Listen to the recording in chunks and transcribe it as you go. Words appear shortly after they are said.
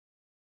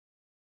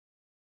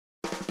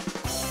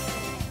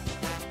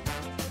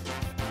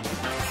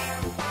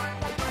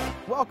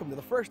welcome to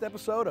the first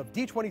episode of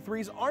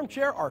D23's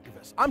Armchair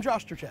Archivist. I'm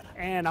Josh Turchetta.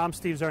 And I'm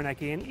Steve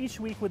Zarnecki, and each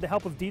week with the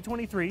help of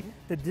D23,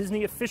 the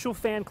Disney official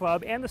fan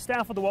club, and the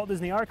staff of the Walt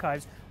Disney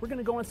Archives, we're going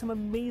to go on some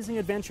amazing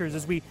adventures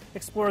as we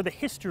explore the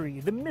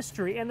history, the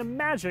mystery, and the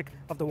magic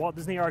of the Walt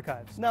Disney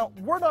Archives. Now,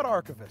 we're not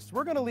archivists.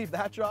 We're going to leave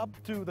that job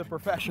to the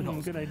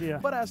professionals. Good idea.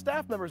 But as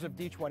staff members of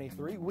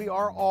D23, we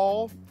are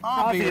all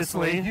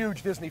obviously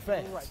huge Disney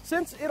fans. Right.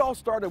 Since it all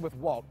started with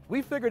Walt,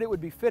 we figured it would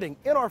be fitting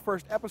in our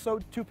first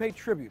episode to pay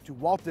tribute to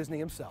Walt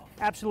Disney himself.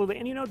 Absolutely.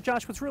 And you know,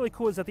 Josh, what's really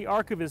cool is that the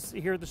archivists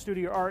here at the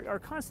studio are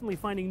constantly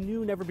finding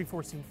new,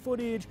 never-before-seen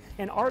footage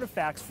and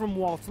artifacts from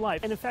Walt's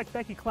life. And in fact,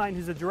 Becky Klein,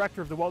 who's the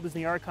director of the Walt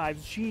Disney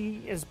Archives,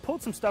 she has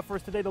pulled some stuff for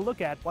us today to look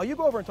at. While you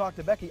go over and talk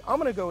to Becky, I'm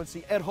going to go and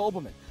see Ed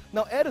Hobelman.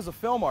 Now, Ed is a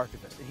film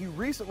archivist, and he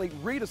recently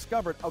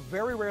rediscovered a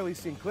very rarely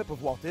seen clip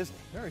of Walt Disney.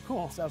 Very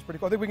cool. Sounds pretty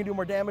cool. I think we can do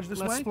more damage this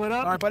way. Let's split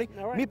up. All right, buddy.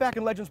 All right. Meet back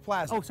in Legends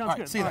Plaza. Oh, sounds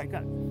good. See you all then.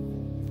 right,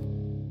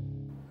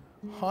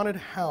 got it. Haunted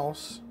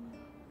House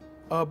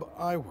of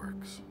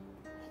Iworks.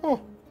 Huh.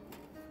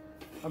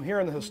 I'm here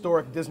in the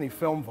historic Disney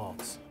film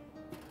vaults.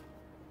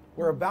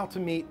 We're about to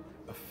meet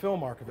a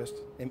film archivist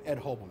named Ed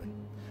Hobelman.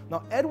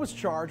 Now, Ed was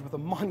charged with a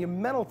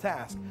monumental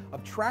task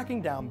of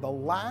tracking down the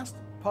last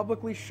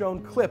publicly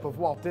shown clip of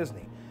Walt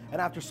Disney.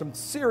 And after some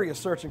serious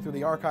searching through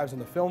the archives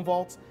and the film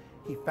vaults,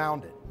 he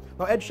found it.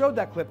 Now, Ed showed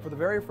that clip for the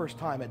very first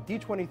time at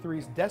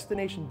D23's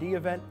Destination D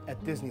event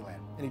at Disneyland,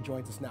 and he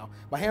joins us now.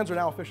 My hands are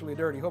now officially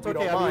dirty. Hope you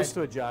don't mind. I'm used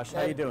to it, Josh.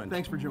 How you doing?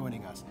 Thanks for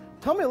joining us.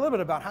 Tell me a little bit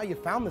about how you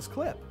found this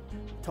clip.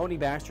 Tony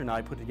Baxter and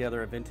I put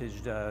together a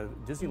vintage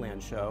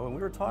Disneyland show, and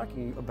we were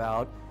talking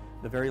about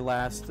the very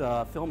last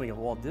filming of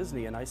Walt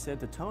Disney, and I said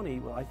to Tony,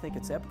 well, I think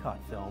it's Epcot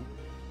film.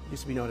 It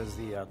used to be known as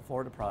the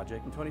Florida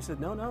Project, and Tony said,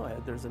 no,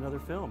 Ed, there's another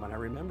film, and I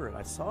remember it.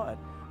 I saw it,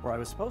 or I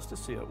was supposed to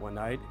see it one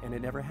night, and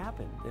it never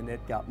happened, and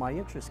it got my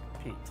interest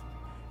piqued.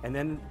 And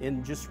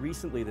then just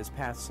recently, this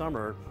past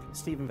summer,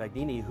 Stephen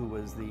Vagnini, who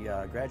was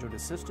the graduate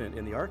assistant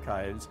in the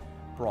archives,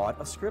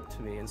 brought a script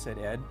to me and said,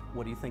 Ed,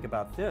 what do you think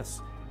about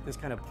this? This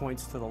kind of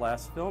points to the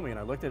last filming, and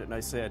I looked at it and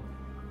I said,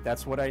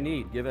 that's what I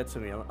need. Give it to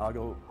me. I'll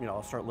go,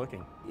 I'll start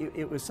looking.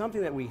 It was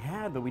something that we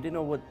had, but we didn't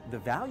know what the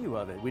value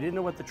of it. We didn't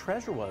know what the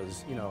treasure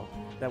was,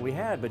 that we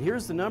had. But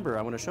here's the number.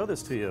 I want to show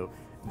this to you.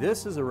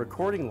 This is a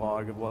recording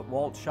log of what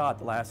Walt shot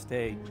the last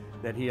day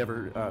that he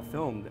ever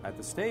filmed at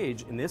the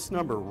stage. And this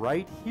number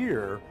right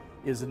here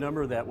is the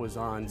number that was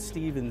on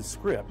Stephen's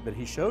script that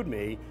he showed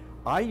me.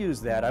 I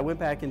used that. I went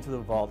back into the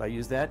vault. I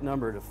used that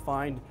number to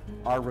find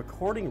our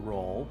recording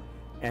roll.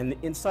 And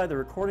inside the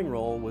recording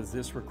roll was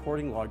this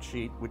recording log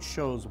sheet which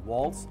shows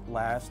Walt's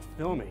last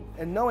filming.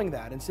 And knowing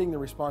that and seeing the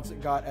response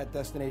it got at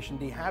Destination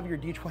D, have your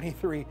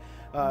D23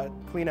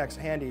 Kleenex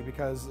handy,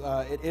 because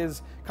it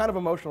is kind of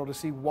emotional to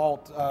see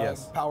Walt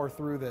power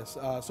through this.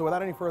 So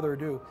without any further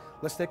ado,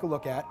 let's take a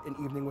look at An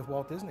Evening with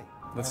Walt Disney.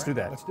 Let's do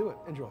that. Let's do it.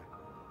 Enjoy.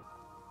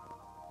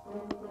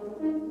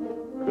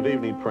 Good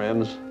evening,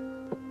 friends.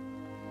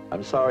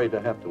 I'm sorry to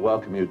have to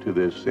welcome you to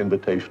this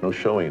invitational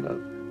showing of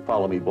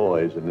Follow Me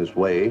Boys in this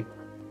way.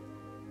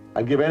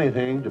 I'd give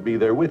anything to be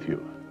there with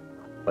you,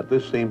 but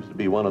this seems to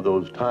be one of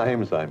those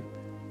times I'm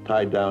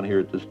tied down here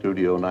at the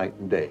studio night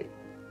and day.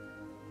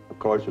 Of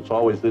course, it's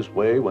always this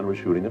way when we're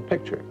shooting a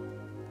picture.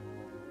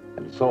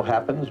 And it so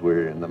happens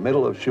we're in the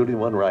middle of shooting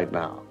one right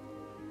now.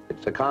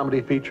 It's a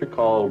comedy feature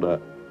called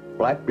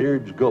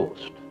Blackbeard's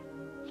Ghost,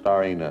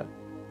 starring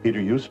Peter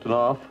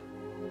Ustinov,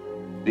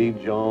 Steve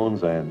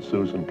Jones, and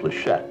Susan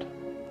Plachette.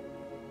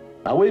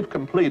 Now, we've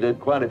completed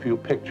quite a few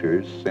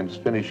pictures since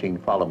finishing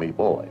Follow Me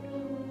Boys.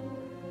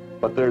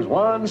 But there's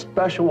one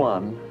special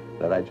one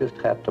that I just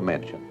have to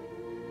mention.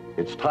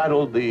 It's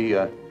titled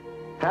The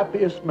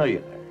Happiest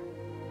Millionaire.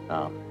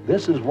 Now,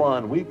 this is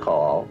one we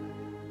call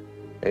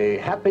a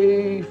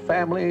happy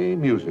family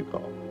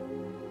musical.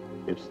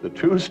 It's the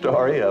true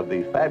story of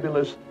the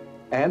fabulous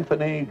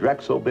Anthony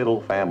Drexel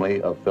Biddle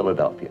family of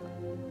Philadelphia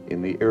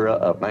in the era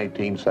of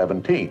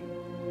 1917.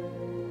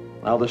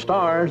 Now, the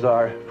stars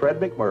are Fred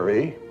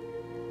McMurray,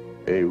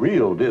 a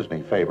real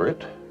Disney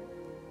favorite,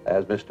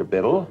 as Mr.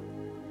 Biddle,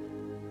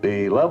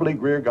 the lovely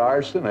Greer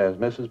Garson as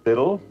Mrs.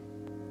 Biddle,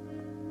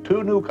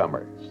 two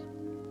newcomers,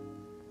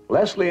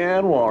 Leslie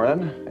Ann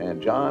Warren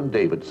and John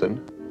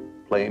Davidson,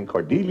 playing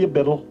Cordelia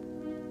Biddle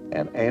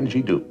and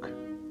Angie Duke.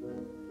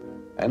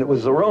 And it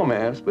was the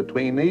romance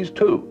between these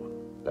two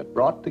that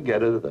brought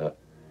together the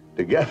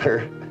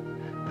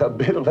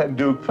Biddle and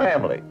Duke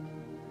family.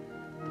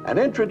 And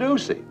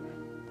introducing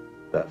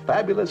the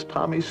fabulous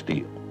Tommy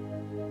Steele,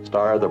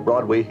 star of the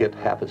Broadway hit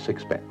Half a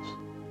Sixpence.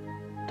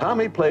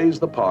 Tommy plays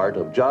the part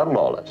of John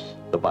Lawless,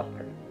 the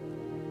butler.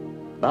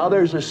 Now,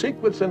 there's a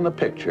sequence in the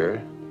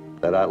picture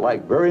that I'd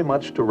like very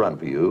much to run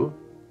for you.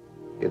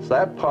 It's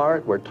that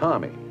part where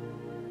Tommy,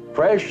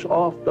 fresh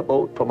off the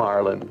boat from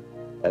Ireland,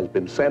 has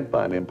been sent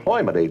by an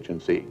employment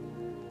agency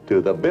to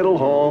the Biddle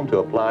home to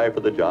apply for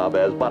the job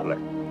as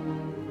butler.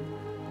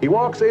 He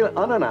walks in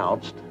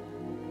unannounced,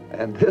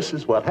 and this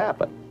is what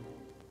happened.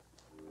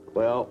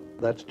 Well,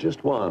 that's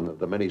just one of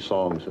the many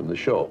songs in the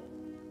show.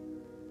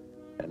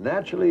 And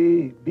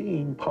naturally,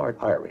 being part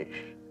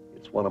Irish,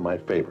 it's one of my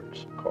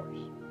favorites, of course.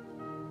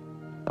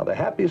 Now, The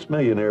Happiest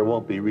Millionaire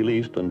won't be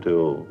released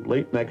until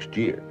late next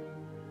year.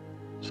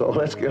 So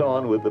let's get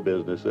on with the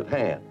business at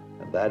hand,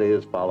 and that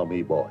is Follow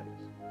Me, Boys.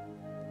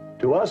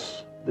 To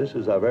us, this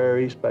is a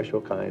very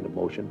special kind of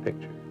motion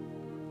picture,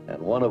 and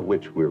one of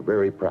which we're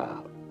very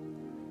proud.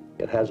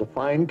 It has a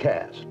fine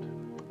cast,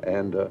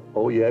 and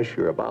oh yes,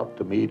 you're about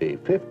to meet a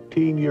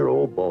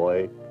 15-year-old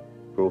boy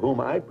for whom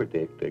I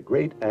predict a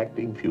great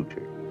acting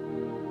future.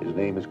 His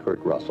name is Kurt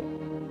Russell.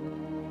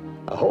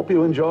 I hope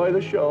you enjoy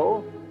the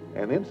show,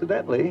 and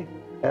incidentally,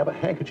 have a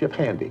handkerchief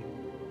handy.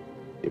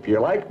 If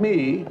you're like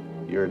me,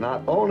 you're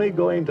not only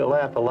going to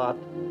laugh a lot,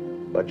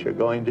 but you're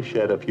going to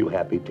shed a few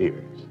happy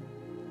tears.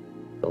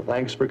 So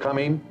thanks for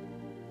coming,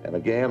 and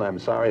again, I'm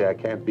sorry I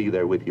can't be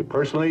there with you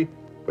personally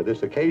for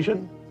this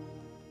occasion,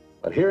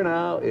 but here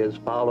now is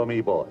Follow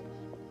Me, Boys.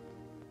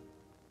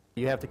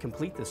 You have to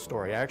complete this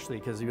story, actually,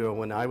 because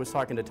when I was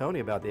talking to Tony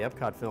about the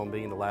Epcot film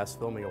being the last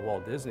filming of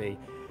Walt Disney,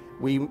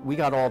 we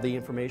got all the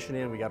information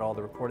in, we got all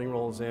the recording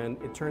rolls in.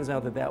 It turns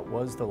out that that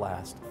was the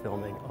last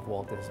filming of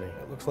Walt Disney.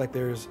 It looks like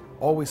there's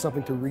always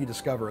something to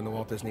rediscover in the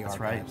Walt Disney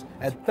Archives.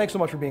 Right. Ed, thanks so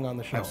much for being on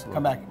the show. Absolutely.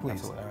 Come back, please.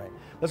 Absolutely. All right.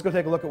 Let's go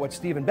take a look at what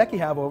Steve and Becky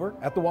have over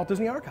at the Walt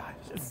Disney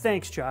Archives.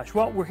 Thanks, Josh.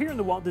 Well, we're here in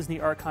the Walt Disney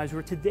Archives,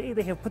 where today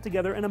they have put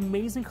together an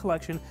amazing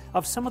collection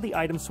of some of the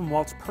items from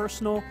Walt's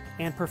personal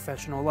and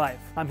professional life.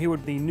 I'm here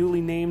with the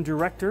newly named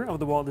director of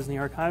the Walt Disney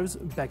Archives,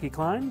 Becky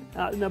Klein.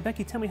 Now,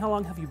 Becky, tell me, how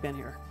long have you been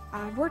here?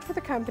 I've worked for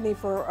the company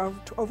for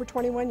over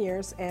 21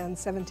 years, and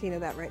 17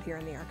 of that right here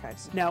in the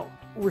archives. Now,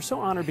 we're so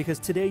honored because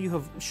today you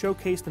have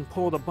showcased and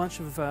pulled a bunch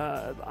of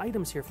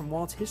items here from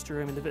Walt's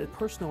history, I mean, the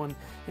personal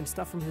and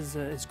stuff from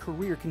his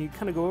career. Can you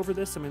kind of go over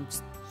this? I mean,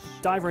 just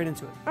dive right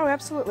into it. Oh,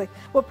 absolutely.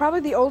 Well,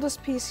 probably the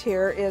oldest piece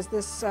here is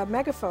this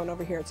megaphone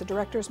over here. It's a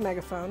director's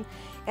megaphone,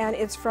 and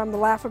it's from the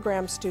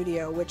Laugh-O-Gram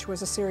Studio, which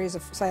was a series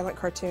of silent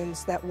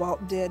cartoons that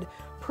Walt did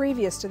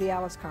previous to the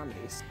Alice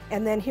comedies.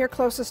 And then here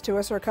closest to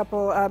us are a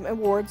couple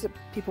awards that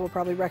people will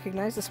probably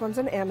recognize. This one's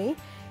an Emmy,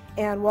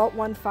 and Walt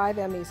won 5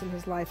 Emmys in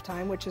his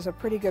lifetime, which is a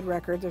pretty good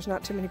record. There's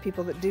not too many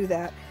people that do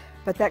that,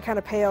 but that kind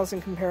of pales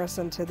in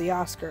comparison to the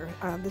Oscar.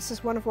 This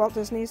is one of Walt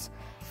Disney's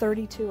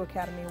 32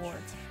 Academy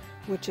Awards,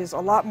 which is a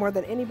lot more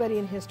than anybody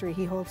in history.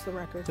 He holds the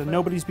record. So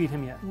nobody's beat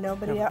him yet?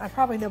 Nobody,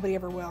 probably nobody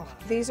ever will.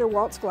 These are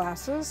Walt's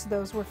glasses.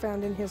 Those were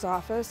found in his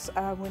office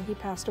when he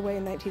passed away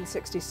in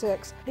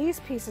 1966. These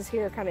pieces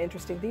here are kind of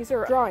interesting. These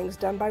are drawings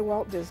done by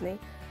Walt Disney.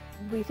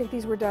 We think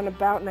these were done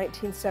about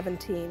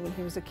 1917 when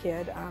he was a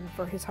kid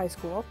for his high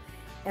school.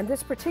 And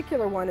this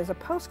particular one is a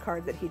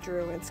postcard that he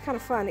drew, and it's kind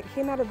of fun. It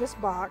came out of this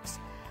box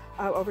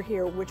over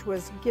here, which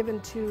was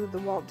given to the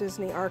Walt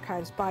Disney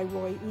Archives by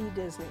Roy E.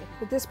 Disney.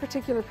 But this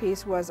particular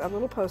piece was a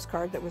little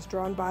postcard that was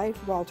drawn by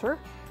Walter.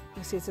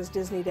 You see it says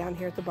Disney down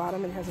here at the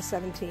bottom and has a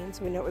 17,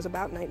 so we know it was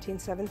about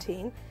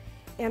 1917.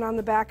 And on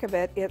the back of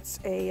it, it's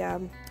a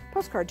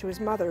postcard to his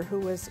mother, who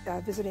was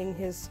visiting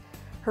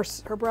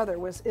her brother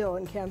was ill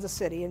in Kansas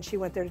City, and she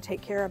went there to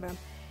take care of him.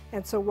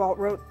 And so Walt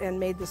wrote and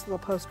made this little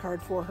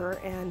postcard for her,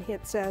 and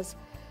it says,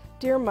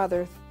 "Dear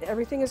Mother,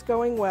 everything is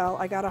going well.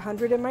 I got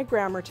 100 in my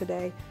grammar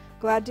today.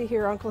 Glad to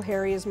hear Uncle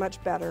Harry is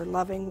much better.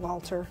 Loving,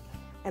 Walter."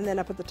 And then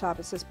up at the top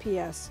it says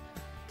P.S.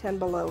 10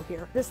 below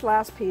here. This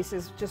last piece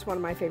is just one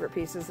of my favorite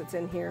pieces. It's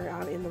in here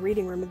in the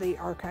reading room of the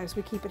archives.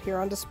 We keep it here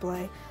on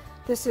display.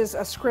 This is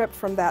a script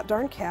from That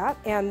Darn Cat,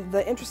 and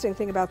the interesting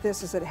thing about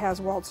this is it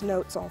has Walt's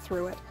notes all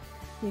through it.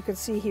 You can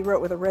see he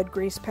wrote with a red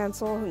grease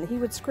pencil, and he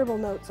would scribble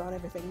notes on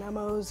everything,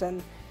 memos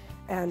and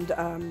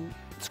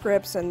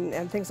scripts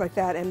and things like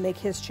that, and make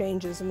his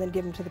changes and then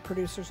give them to the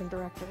producers and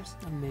directors.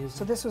 Amazing.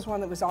 So this was one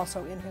that was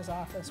also in his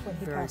office when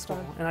he Very passed cool.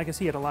 on. And I guess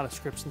he had a lot of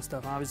scripts and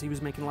stuff. Obviously, he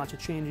was making lots of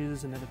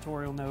changes and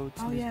editorial notes.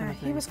 Oh and these yeah, kind of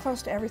he things. was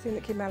close to everything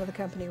that came out of the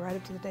company right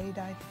up to the day he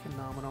died.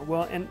 Phenomenal.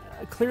 Well, and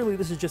clearly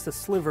this is just a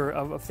sliver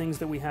of things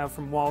that we have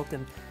from Walt,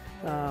 and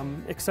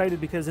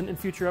excited because in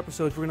future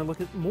episodes we're going to look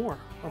at more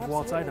of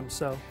Walt's Absolutely. items.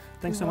 So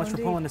thanks so much for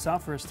pulling this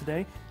out for us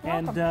today.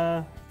 And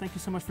thank you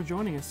so much for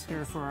joining us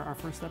here for our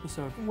first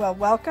episode. Well,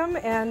 welcome,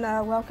 and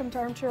welcome to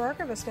Armchair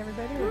Archivist,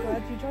 everybody. We're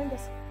glad you joined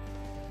us.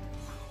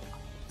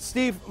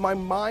 Steve, my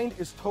mind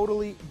is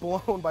totally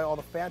blown by all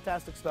the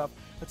fantastic stuff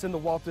that's in the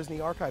Walt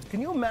Disney Archives.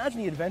 Can you imagine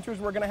the adventures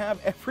we're going to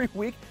have every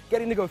week,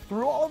 getting to go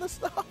through all of this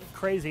stuff?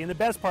 Crazy. And the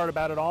best part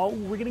about it all,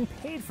 we're getting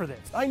paid for this.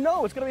 I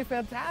know, it's going to be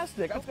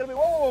fantastic. It's going to be,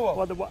 whoa.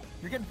 Well,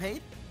 You're getting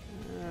paid?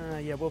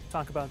 Yeah, we'll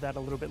talk about that a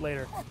little bit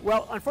later.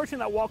 Well,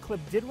 unfortunately, that Walt clip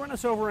did run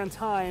us over on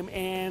time,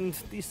 and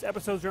these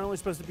episodes are only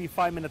supposed to be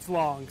 5 minutes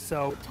long,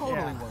 so Totally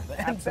yeah, worth it.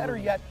 And better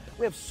yet,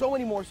 we have so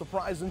many more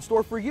surprises in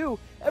store for you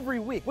every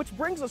week, which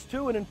brings us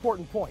to an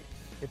important point.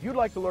 If you'd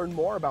like to learn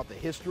more about the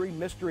history,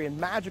 mystery, and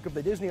magic of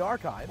the Disney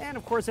Archive, and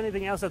of course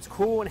anything else that's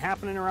cool and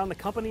happening around the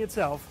company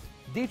itself,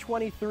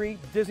 D23,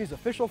 Disney's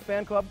official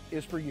fan club,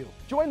 is for you.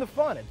 Join the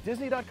fun at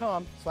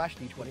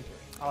disney.com/D23.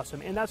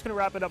 Awesome. And that's going to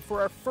wrap it up for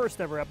our first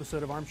ever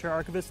episode of Armchair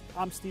Archivist.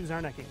 I'm Steve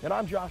Zarnecki. And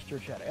I'm Josh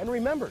Turchetta. And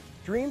remember,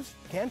 dreams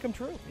can come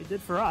true. It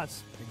did for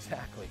us.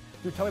 Exactly.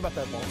 Dude, tell me about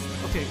that ball.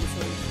 Okay,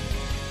 so